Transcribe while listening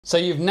So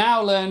you've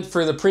now learned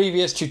through the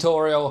previous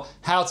tutorial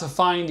how to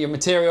find your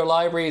material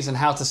libraries and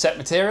how to set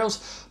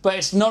materials, but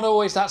it's not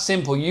always that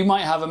simple. You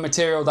might have a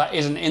material that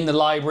isn't in the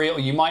library, or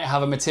you might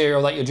have a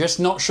material that you're just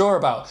not sure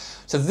about.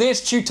 So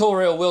this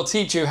tutorial will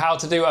teach you how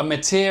to do a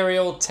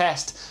material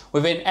test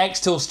within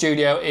xTool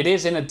Studio. It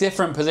is in a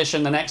different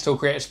position than xTool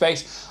Creative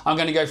Space. I'm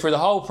going to go through the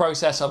whole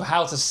process of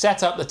how to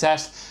set up the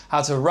test,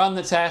 how to run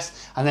the test,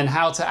 and then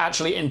how to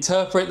actually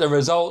interpret the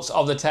results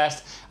of the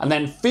test, and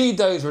then feed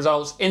those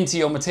results into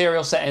your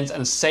material settings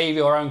and save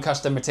your own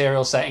custom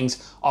material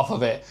settings off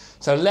of it.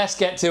 So let's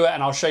get to it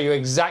and I'll show you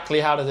exactly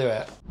how to do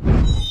it.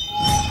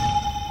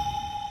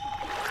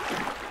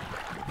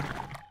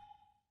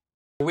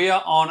 We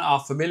are on our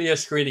familiar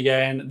screen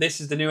again.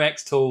 This is the new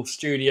xTool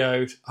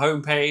Studio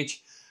homepage.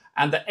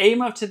 And the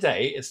aim of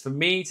today is for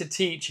me to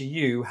teach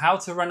you how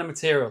to run a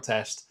material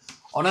test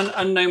on an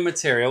unknown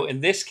material. In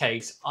this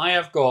case, I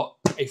have got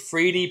a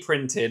 3D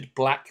printed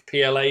black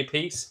PLA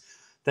piece.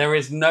 There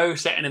is no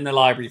setting in the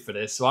library for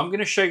this. So I'm going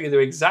to show you the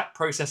exact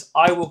process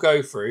I will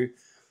go through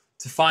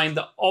to find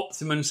the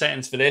optimum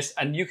settings for this.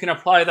 And you can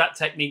apply that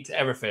technique to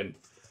everything.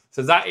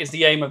 So that is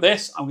the aim of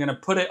this. I'm going to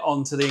put it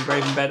onto the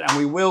engraving bed and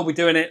we will be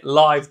doing it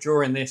live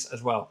during this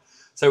as well.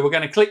 So we're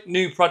going to click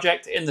New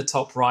Project in the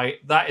top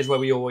right. That is where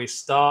we always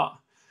start.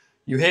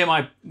 You hear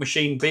my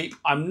machine beep.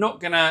 I'm not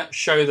going to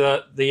show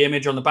the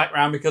image on the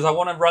background because I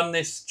want to run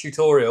this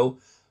tutorial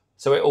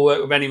so it will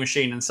work with any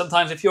machine. And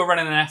sometimes if you're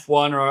running an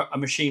F1 or a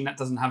machine that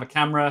doesn't have a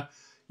camera,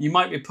 you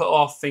might be put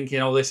off thinking,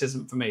 oh, this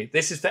isn't for me.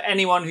 This is for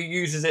anyone who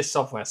uses this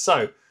software.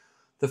 So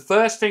the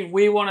first thing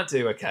we want to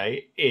do,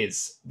 okay,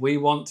 is we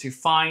want to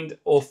find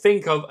or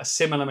think of a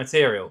similar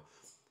material.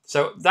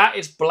 So that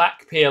is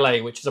black PLA,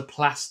 which is a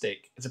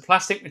plastic. It's a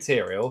plastic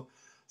material.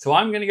 So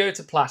I'm going to go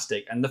to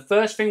plastic. And the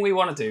first thing we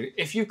want to do,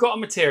 if you've got a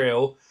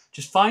material,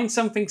 just find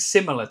something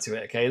similar to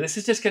it, okay? This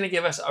is just going to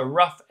give us a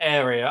rough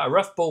area, a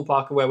rough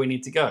ballpark of where we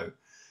need to go.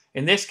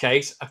 In this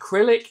case,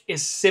 acrylic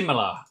is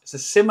similar. It's a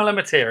similar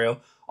material.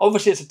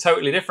 Obviously, it's a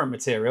totally different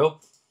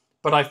material,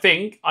 but I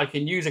think I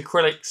can use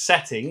acrylic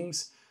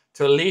settings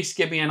to at least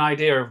give me an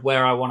idea of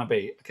where I want to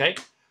be, okay?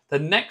 The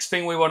next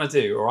thing we want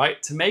to do, all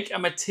right, to make a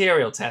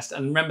material test,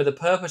 and remember the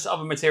purpose of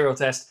a material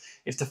test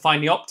is to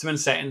find the optimum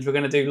settings. We're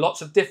going to do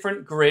lots of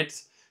different grid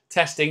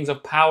testings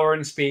of power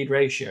and speed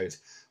ratios.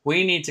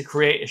 We need to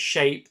create a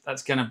shape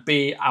that's going to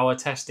be our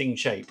testing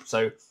shape.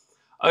 So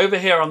over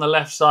here on the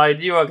left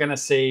side, you are going to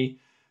see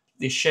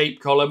the shape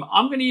column.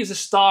 I'm going to use a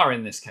star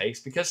in this case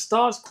because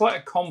star is quite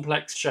a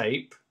complex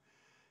shape.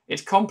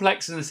 It's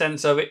complex in the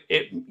sense of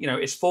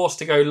it's forced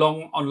to go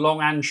on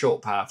long and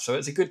short paths. So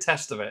it's a good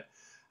test of it.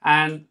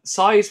 And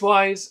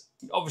size-wise,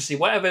 obviously,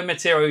 whatever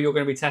material you're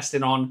going to be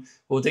testing on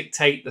will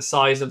dictate the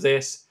size of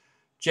this.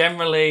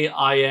 Generally,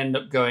 I end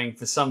up going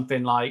for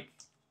something like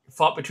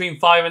between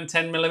 5 and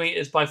 10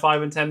 millimeters by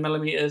 5 and 10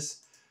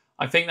 millimeters.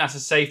 I think that's a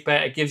safe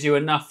bet. It gives you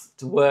enough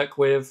to work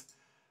with.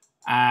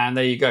 And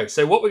there you go.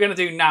 So what we're going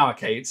to do now,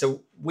 okay,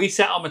 so we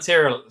set our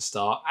material at the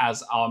start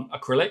as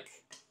acrylic.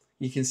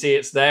 You can see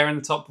it's there in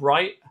the top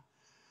right.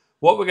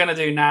 What we're going to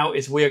do now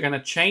is we are going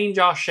to change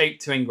our shape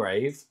to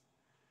engrave.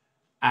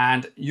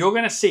 And you're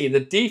going to see the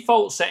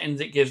default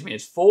settings it gives me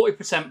is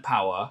 40%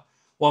 power,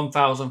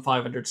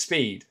 1500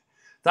 speed.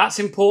 That's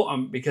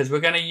important because we're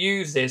going to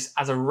use this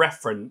as a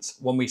reference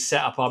when we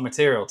set up our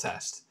material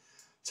test.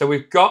 So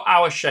we've got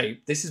our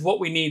shape. This is what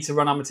we need to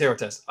run our material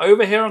test.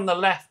 Over here on the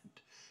left,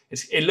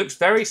 it looks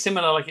very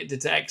similar like it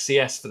did to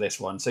XCS for this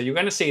one. So you're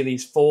going to see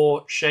these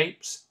 4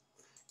 shapes.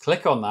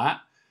 Click on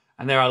that.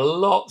 And there are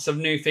lots of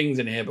new things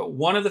in here. But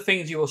one of the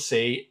things you will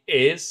see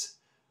is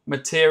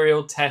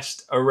material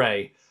test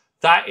array.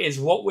 That is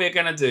what we're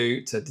going to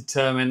do to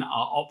determine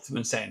our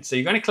optimum setting. So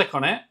you're going to click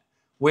on it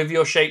with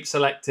your shape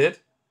selected.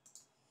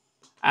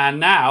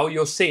 And now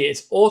you'll see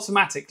it's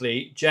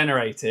automatically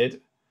generated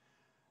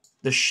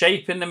the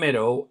shape in the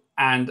middle.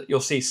 And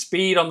you'll see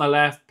speed on the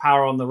left,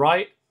 power on the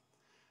right.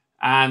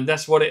 And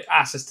that's what it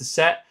asks us to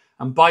set.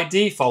 And by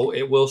default,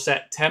 it will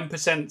set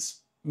 10%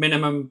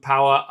 minimum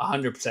power,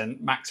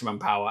 100% maximum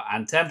power,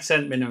 and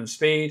 10% minimum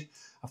speed,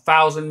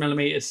 1000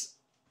 millimeters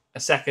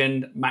a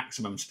second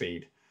maximum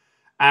speed.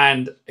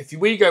 And if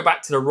we go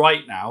back to the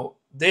right now,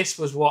 this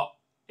was what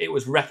it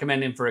was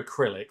recommending for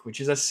acrylic, which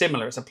is it's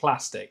a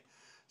plastic.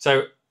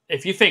 So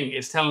if you think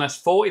it's telling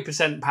us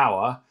 40%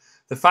 power,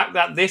 the fact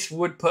that this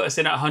would put us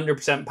in at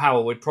 100%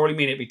 power would probably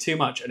mean it'd be too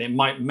much and it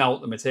might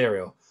melt the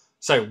material.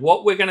 So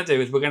what we're going to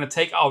do is we're going to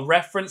take our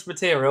reference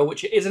material,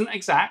 which isn't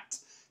exact,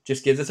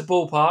 just gives us a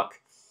ballpark.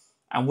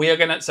 And we are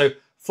going to,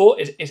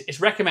 it's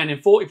recommending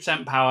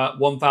 40% power,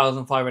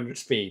 1500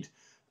 speed.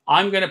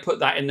 I'm going to put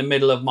that in the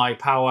middle of my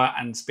power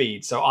and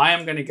speed. So I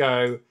am going to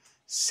go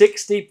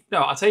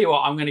I'll tell you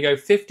what, I'm going to go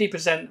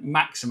 50%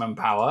 maximum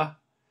power,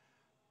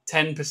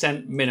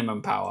 10%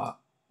 minimum power.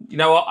 You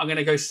know what? I'm going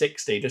to go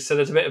 60, just so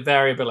there's a bit of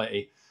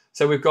variability.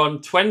 So we've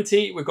gone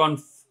 20, we've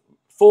gone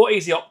 40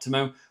 is the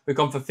optimum, we've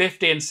gone for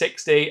 50 and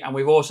 60, and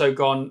we've also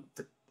gone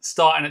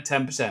starting at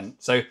 10%.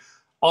 So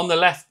on the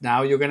left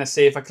now, you're going to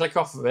see if I click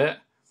off of it,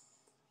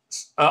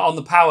 on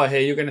the power here,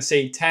 you're going to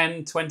see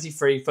 10,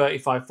 23,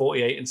 35,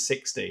 48, and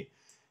 60.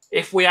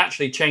 If we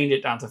actually change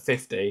it down to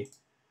 50,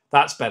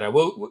 that's better.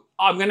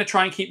 I'm going to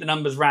try and keep the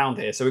numbers round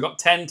here. So we've got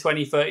 10,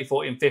 20, 30,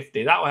 40, and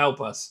 50. That will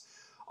help us.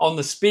 On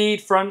the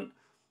speed front,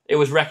 it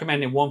was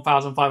recommending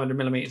 1,500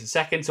 millimeters a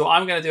second. So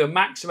I'm going to do a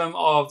maximum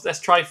of, let's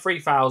try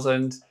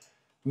 3,000,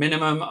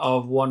 minimum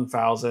of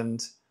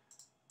 1,000.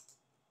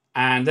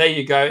 And there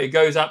you go. It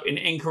goes up in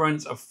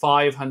increments of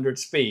 500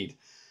 speed.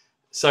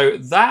 So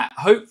that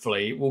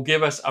hopefully will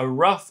give us a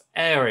rough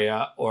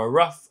area or a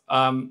rough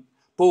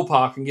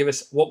ballpark and give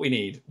us what we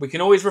need. We can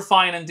always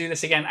refine and do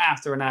this again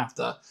after and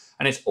after.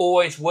 And it's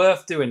always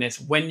worth doing this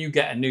when you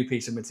get a new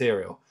piece of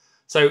material.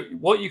 So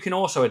what you can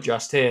also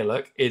adjust here,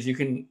 look, is you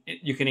can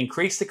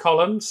increase the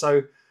columns.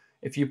 So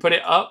if you put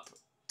it up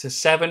to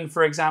 7,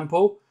 for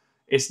example,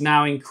 it's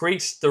now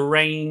increased the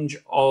range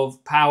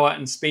of power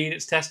and speed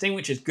it's testing,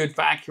 which is good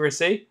for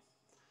accuracy.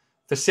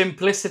 For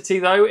simplicity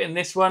though, in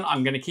this one,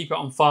 I'm going to keep it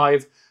on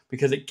 5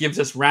 because it gives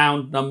us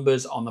round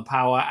numbers on the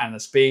power and the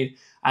speed.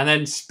 And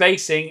then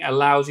spacing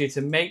allows you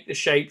to make the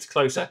shapes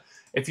closer.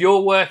 If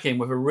you're working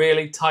with a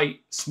really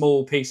tight,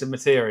 small piece of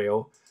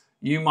material,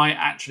 you might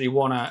actually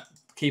want to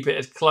keep it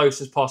as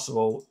close as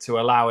possible to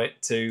allow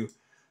it to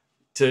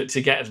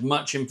get as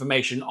much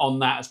information on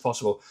that as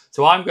possible.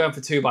 So I'm going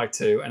for 2 by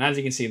 2, and as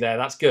you can see there,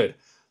 that's good.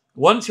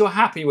 Once you're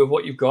happy with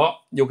what you've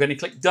got, you're going to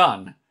click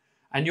Done,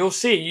 and you'll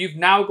see you've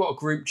now got a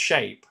grouped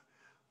shape.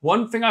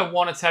 One thing I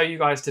want to tell you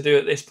guys to do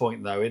at this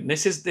point though, and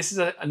this is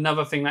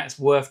another thing that's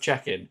worth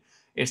checking,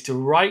 is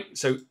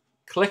to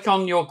click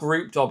on your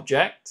grouped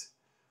object,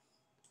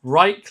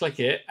 right click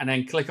it, and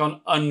then click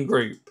on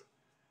Ungroup.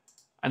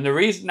 And the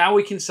reason, now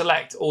we can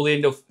select all the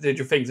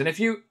individual things.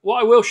 And what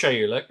I will show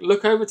you,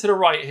 look over to the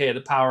right here, the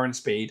power and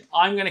speed.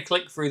 I'm going to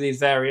click through these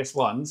various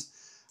ones,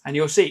 and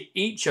you'll see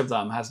each of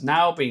them has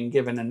now been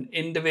given an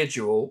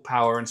individual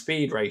power and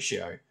speed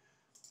ratio,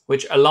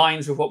 which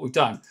aligns with what we've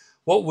done.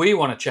 What we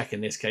want to check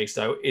in this case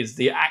though, is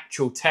the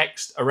actual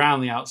text around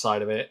the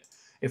outside of it.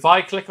 If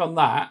I click on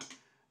that,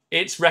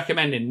 it's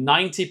recommending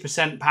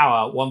 90%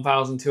 power,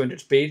 1,200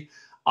 speed.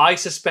 I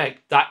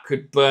suspect that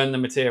could burn the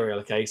material,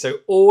 okay? So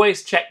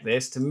always check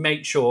this to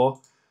make sure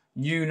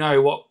you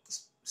know what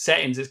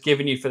settings it's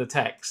giving you for the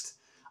text.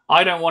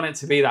 I don't want it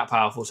to be that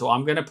powerful, so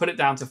I'm going to put it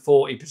down to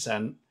 40%,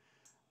 and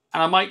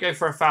I might go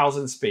for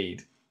 1,000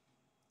 speed.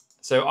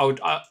 So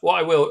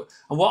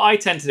what I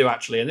tend to do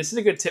actually, and this is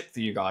a good tip for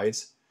you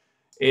guys,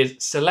 is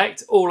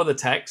select all of the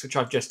text, which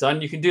I've just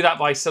done. You can do that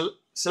by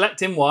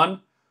selecting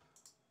one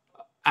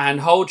and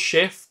hold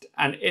Shift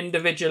and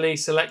individually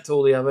select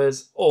all the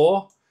others,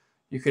 or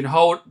you can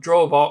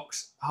draw a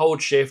box,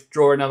 hold Shift,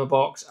 draw another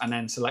box, and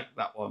then select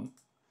that one.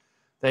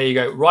 There you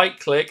go, right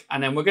click,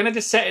 and then we're going to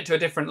just set it to a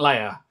different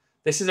layer.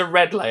 This is a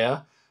red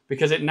layer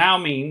because it now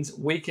means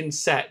we can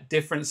set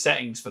different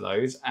settings for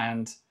those.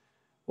 And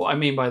what I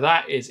mean by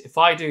that is if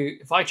I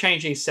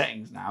change these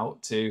settings now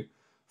to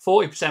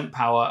 40%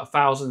 power,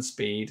 1,000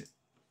 speed,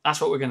 that's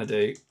what we're going to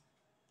do.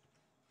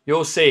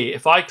 You'll see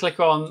if I click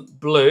on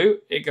blue,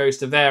 it goes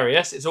to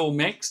various, it's all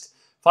mixed.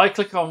 If I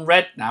click on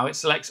red now, it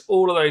selects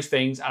all of those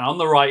things, and on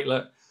the right,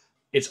 look,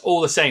 it's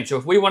all the same. So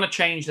if we want to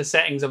change the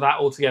settings of that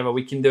altogether,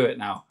 we can do it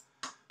now.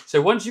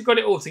 So once you've got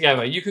it all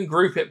together, you can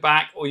group it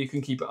back or you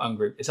can keep it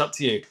ungrouped. It's up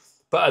to you.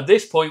 But at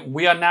this point,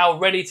 we are now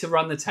ready to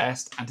run the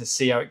test and to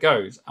see how it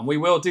goes. And we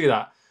will do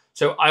that.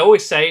 So I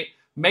always say,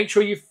 make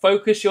sure you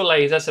focus your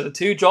laser so the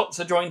 2 dots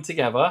are joined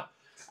together.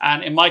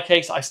 And in my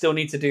case, I still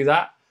need to do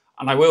that.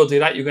 And I will do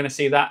that, you're going to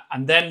see that.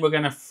 And then we're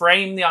going to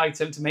frame the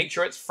item to make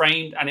sure it's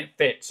framed and it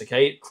fits,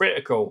 okay?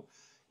 Critical.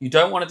 You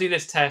don't want to do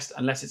this test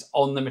unless it's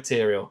on the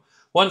material.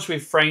 Once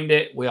we've framed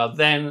it, we are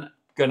then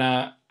going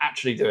to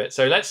actually do it.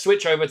 So let's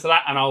switch over to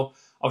that, and I'll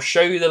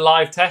show you the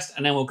live test,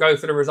 and then we'll go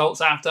for the results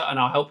after, and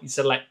I'll help you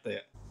select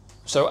it.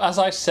 So as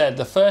I said,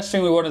 the first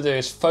thing we want to do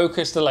is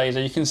focus the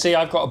laser. You can see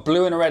I've got a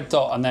blue and a red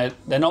dot, and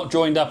they're not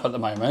joined up at the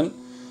moment.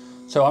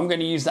 So I'm going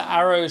to use the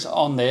arrows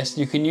on this.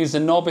 You can use the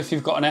knob if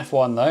you've got an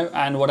F1 though,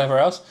 and whatever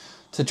else,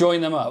 to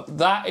join them up.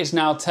 That is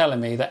now telling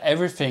me that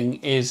everything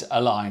is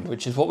aligned,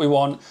 which is what we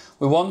want.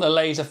 We want the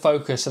laser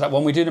focus so that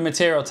when we do the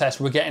material test,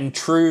 we're getting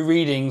true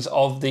readings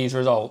of these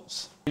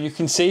results. You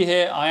can see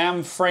here, I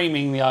am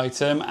framing the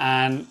item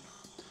and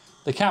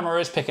the camera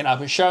is picking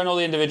up. It's showing all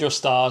the individual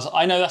stars.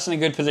 I know that's in a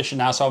good position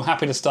now, so I'm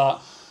happy to start.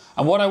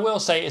 And what I will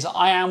say is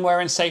I am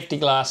wearing safety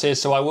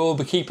glasses, so I will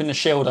be keeping the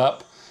shield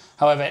up.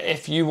 However,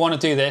 if you want to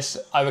do this,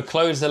 either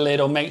close the lid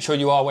or make sure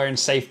you are wearing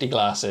safety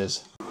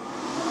glasses.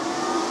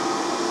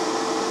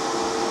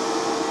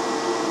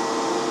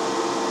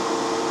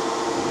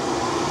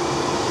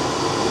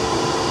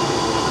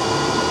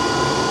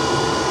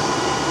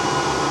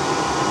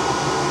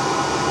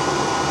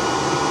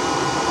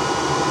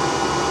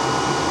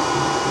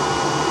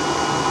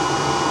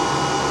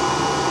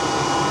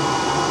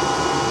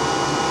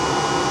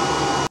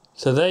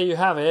 So there you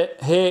have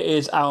it. Here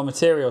is our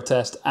material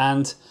test,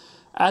 and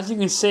as you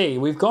can see,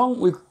 we've got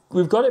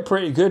it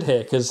pretty good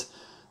here because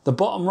the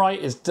bottom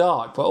right is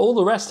dark, but all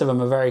the rest of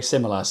them are very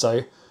similar.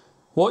 So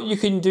What you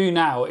can do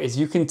now is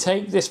you can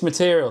take this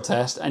material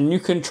test and you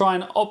can try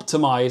and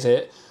optimize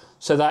it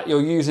so that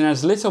you're using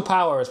as little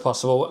power as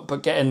possible,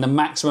 but getting the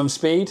maximum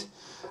speed.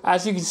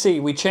 As you can see,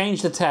 we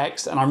changed the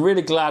text, and I'm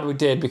really glad we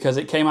did because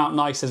it came out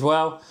nice as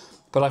well,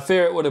 but I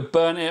fear it would have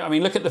burnt it. I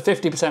mean, look at the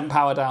 50%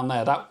 power down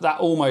there. That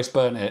almost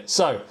burnt it.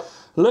 So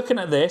looking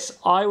at this,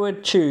 I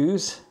would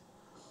choose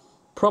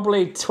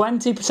probably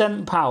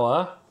 20%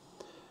 power,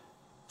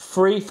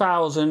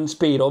 3000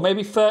 speed, or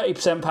maybe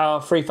 30%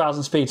 power,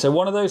 3000 speed. So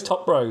one of those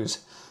top rows.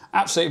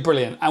 Absolutely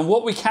brilliant. And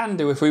what we can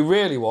do if we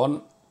really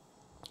want,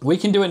 we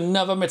can do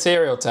another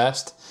material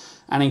test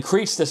and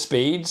increase the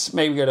speeds,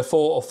 maybe go to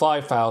 4,000 or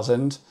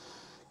 5,000,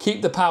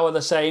 keep the power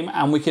the same,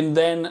 and we can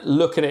then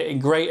look at it in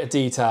greater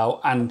detail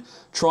and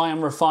try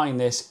and refine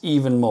this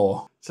even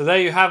more. So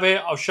there you have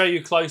it. I'll show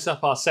you close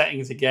up our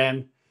settings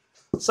again.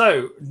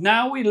 So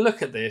now we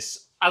look at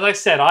this. As I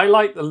said, I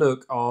like the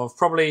look of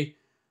probably,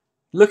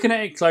 looking at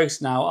it close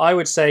now, I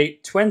would say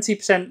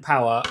 20%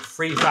 power,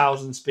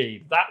 3000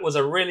 speed. That was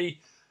a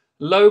really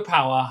low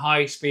power,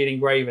 high speed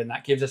engraving.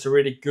 That gives us a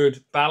really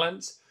good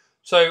balance.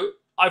 So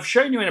I've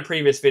shown you in a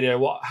previous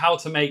video how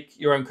to make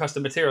your own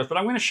custom materials, but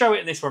I'm going to show it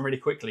in this one really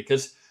quickly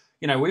because,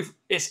 you know,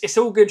 it's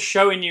all good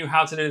showing you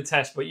how to do the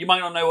test, but you might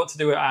not know what to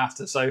do it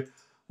after. So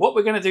what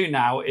we're going to do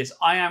now is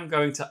I am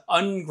going to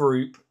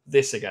ungroup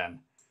this again,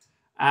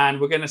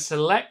 and we're going to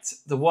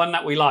select the one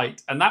that we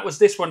liked, and that was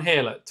this one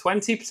here. Look,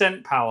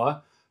 20%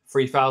 power,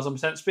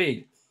 3000%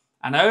 speed.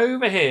 And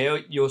over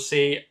here, you'll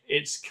see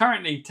it's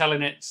currently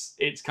telling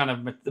it's kind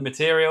of the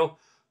material,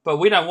 but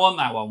we don't want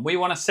that one. We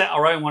want to set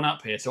our own one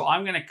up here. So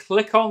I'm going to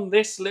click on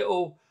this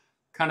little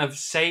kind of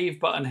save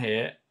button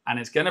here, and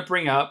it's going to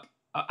bring up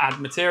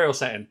add material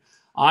setting.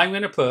 I'm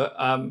going to put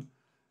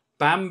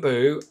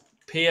bamboo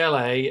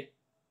PLA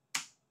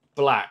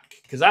black,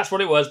 because that's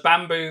what it was,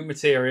 bamboo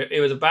material. It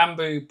was a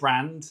bamboo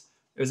brand.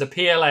 It was a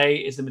PLA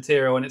is the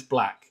material, and it's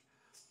black.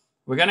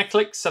 We're going to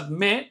click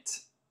submit,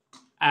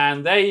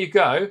 and there you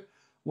go.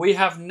 We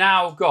have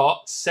now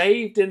got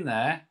saved in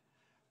there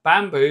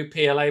bamboo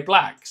PLA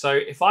black. So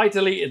if I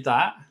deleted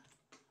that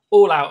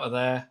all out of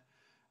there,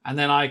 and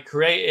then I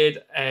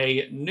created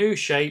a new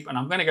shape, and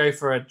I'm going to go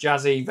for a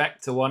jazzy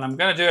vector one. I'm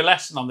going to do a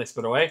lesson on this,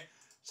 by the way.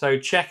 So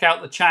check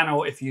out the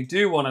channel if you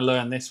do want to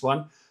learn this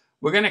one.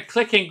 We're going to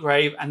click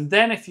engrave, and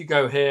then if you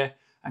go here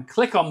and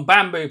click on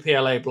bamboo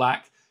PLA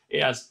black,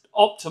 it has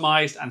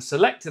optimized and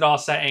selected our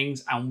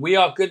settings, and we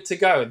are good to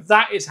go.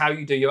 That is how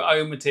you do your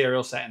own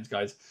material settings,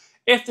 guys.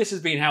 If this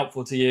has been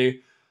helpful to you,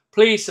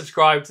 please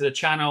subscribe to the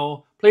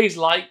channel. Please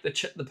like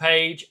the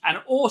page, and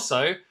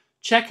also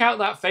check out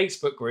that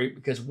Facebook group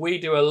because we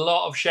do a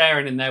lot of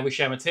sharing in there. We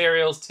share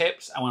materials,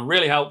 tips, and we're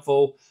really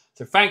helpful.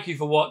 So thank you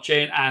for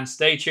watching, and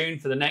stay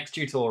tuned for the next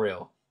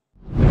tutorial.